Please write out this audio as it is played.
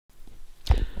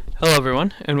Hello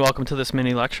everyone, and welcome to this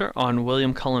mini lecture on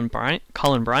William Cullen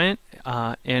Bryant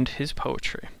and his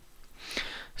poetry.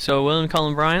 So William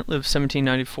Cullen Bryant lived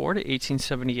 1794 to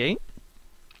 1878.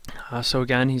 So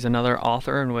again, he's another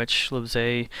author in which lives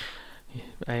a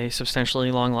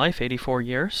substantially long life, 84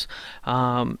 years.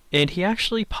 And he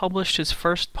actually published his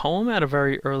first poem at a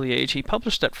very early age. He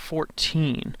published at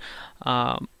 14,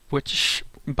 which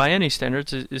by any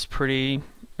standards is pretty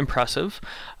impressive.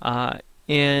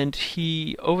 And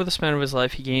he, over the span of his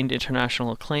life, he gained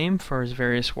international acclaim for his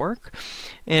various work.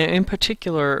 And in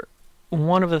particular,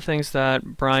 one of the things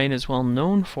that Bryant is well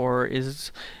known for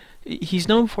is he's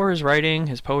known for his writing,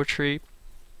 his poetry,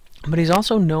 but he's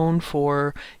also known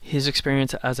for his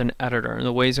experience as an editor and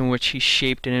the ways in which he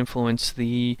shaped and influenced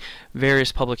the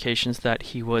various publications that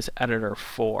he was editor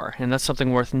for. And that's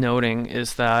something worth noting,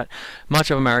 is that much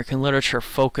of American literature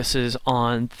focuses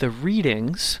on the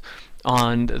readings,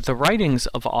 on the writings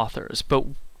of authors, but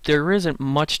there isn't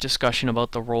much discussion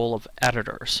about the role of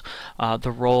editors,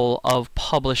 the role of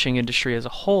publishing industry as a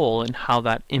whole, and how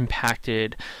that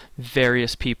impacted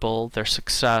various people, their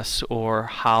success, or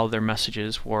how their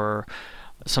messages were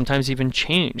sometimes even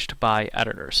changed by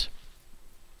editors.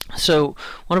 So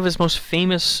one of his most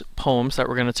famous poems that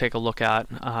we're going to take a look at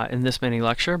in this mini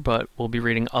lecture, but we'll be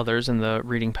reading others in the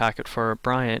reading packet for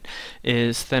Bryant,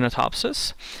 is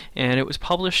Thanatopsis, and it was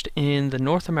published in the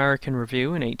North American Review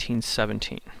in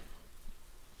 1817.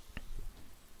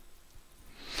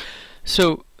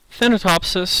 So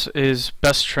Thanatopsis is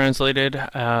best translated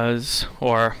as,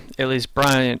 or at least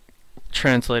Bryant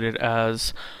translated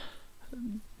as,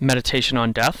 meditation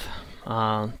on death.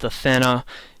 The Thana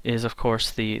is, of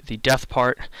course, the death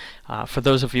part. For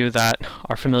those of you that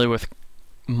are familiar with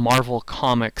Marvel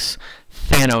Comics,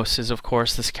 Thanos is, of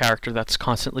course, this character that's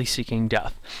constantly seeking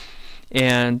death.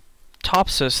 And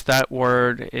topsis, that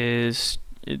word is,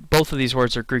 both of these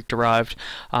words are Greek-derived.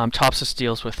 Topsis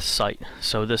deals with sight.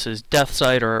 So this is death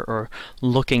sight, or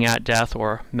looking at death,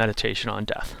 or meditation on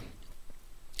death.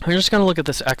 I'm just going to look at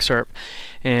this excerpt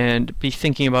and be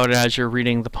thinking about it as you're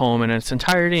reading the poem in its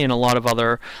entirety, and a lot of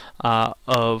other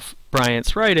of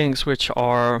Bryant's writings, which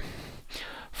are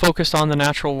focused on the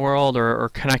natural world, or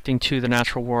connecting to the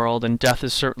natural world, and death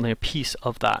is certainly a piece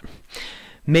of that.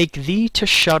 Make thee to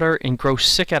shudder and grow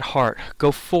sick at heart,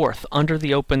 go forth under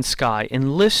the open sky,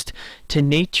 and list to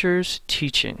nature's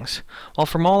teachings, while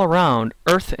from all around,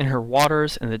 earth and her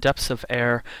waters and the depths of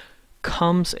air,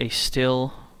 comes a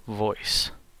still voice.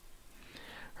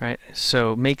 Right,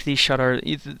 so make thee shudder.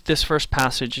 This first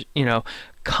passage,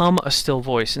 come a still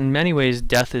voice. In many ways,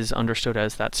 death is understood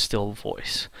as that still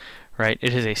voice, right?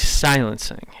 It is a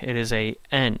silencing. It is a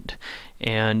end.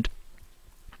 And,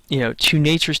 to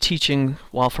nature's teaching,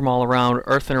 while from all around,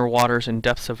 earth and her waters and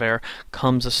depths of air,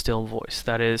 comes a still voice.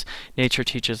 That is, nature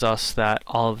teaches us that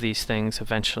all of these things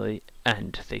eventually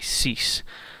end. They cease.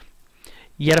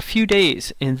 Yet a few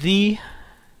days, and thee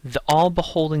the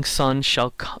all-beholding sun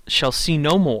shall see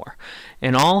no more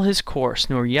in all his course,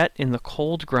 nor yet in the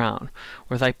cold ground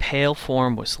where thy pale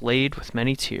form was laid with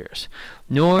many tears,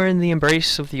 nor in the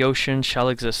embrace of the ocean shall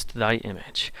exist thy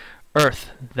image. Earth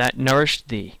that nourished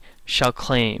thee shall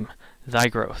claim thy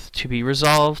growth, to be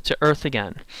resolved to earth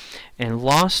again, and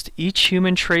lost each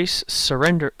human trace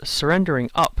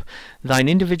surrendering up thine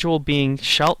individual being,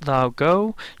 shalt thou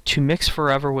go to mix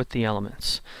forever with the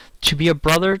elements, to be a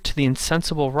brother to the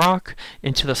insensible rock,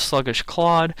 and to the sluggish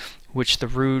clod, which the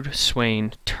rude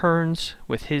swain turns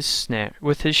with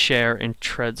his share and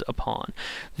treads upon.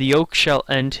 The oak shall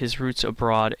end his roots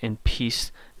abroad, and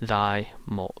pierce thy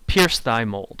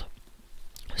mold.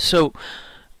 So,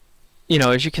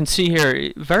 as you can see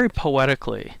here, very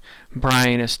poetically,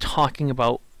 Bryant is talking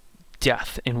about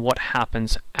death and what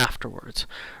happens afterwards.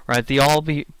 Right? The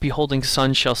all-beholding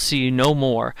sun shall see no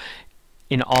more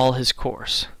in all his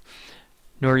course,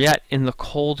 nor yet in the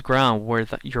cold ground where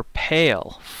your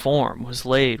pale form was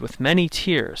laid with many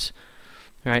tears.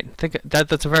 Right? Think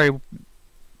that's a very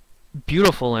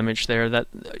beautiful image there. That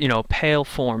pale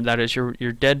form, that is your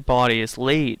dead body, is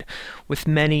laid with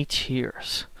many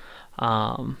tears.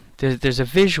 There's a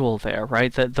visual there,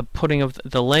 right? That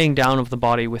the laying down of the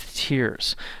body with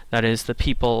tears. That is the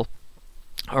people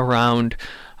around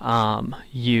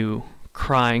you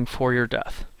crying for your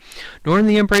death. Nor in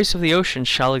the embrace of the ocean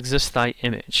shall exist thy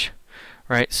image,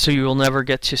 right? So you will never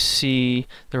get to see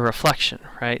the reflection,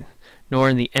 right? Nor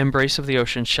in the embrace of the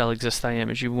ocean shall exist thy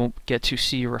image. You won't get to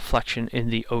see your reflection in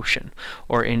the ocean,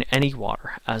 or in any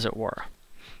water, as it were.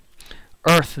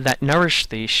 Earth that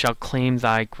nourished thee shall claim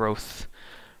thy growth,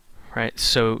 right?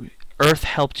 So Earth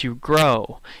helped you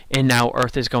grow, and now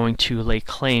Earth is going to lay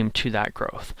claim to that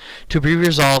growth, to be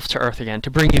resolved to Earth again,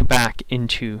 to bring you back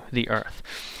into the Earth.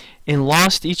 In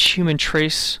lost each human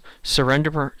trace,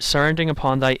 surrendering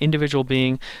upon thy individual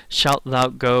being, shalt thou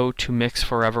go to mix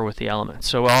forever with the elements.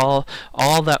 So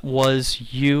all that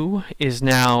was you is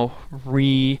now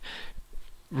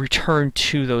return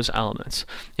to those elements.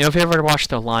 You know, if you ever watched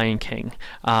The Lion King,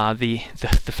 the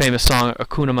famous song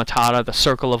Hakuna Matata, the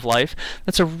circle of life,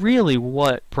 that's really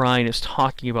what Brian is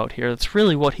talking about here. That's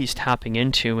really what he's tapping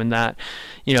into, in that,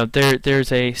 you know, there's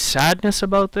a sadness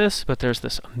about this, but there's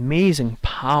this amazing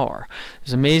power,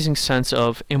 this amazing sense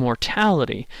of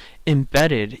immortality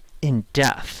embedded in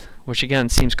death, which again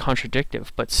seems contradictory,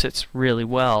 but sits really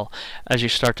well as you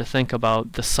start to think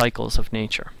about the cycles of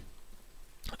nature.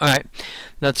 Alright,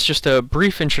 that's just a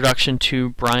brief introduction to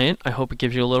Bryant. I hope it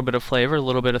gives you a little bit of flavor, a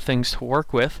little bit of things to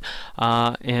work with,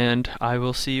 and I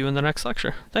will see you in the next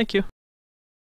lecture. Thank you.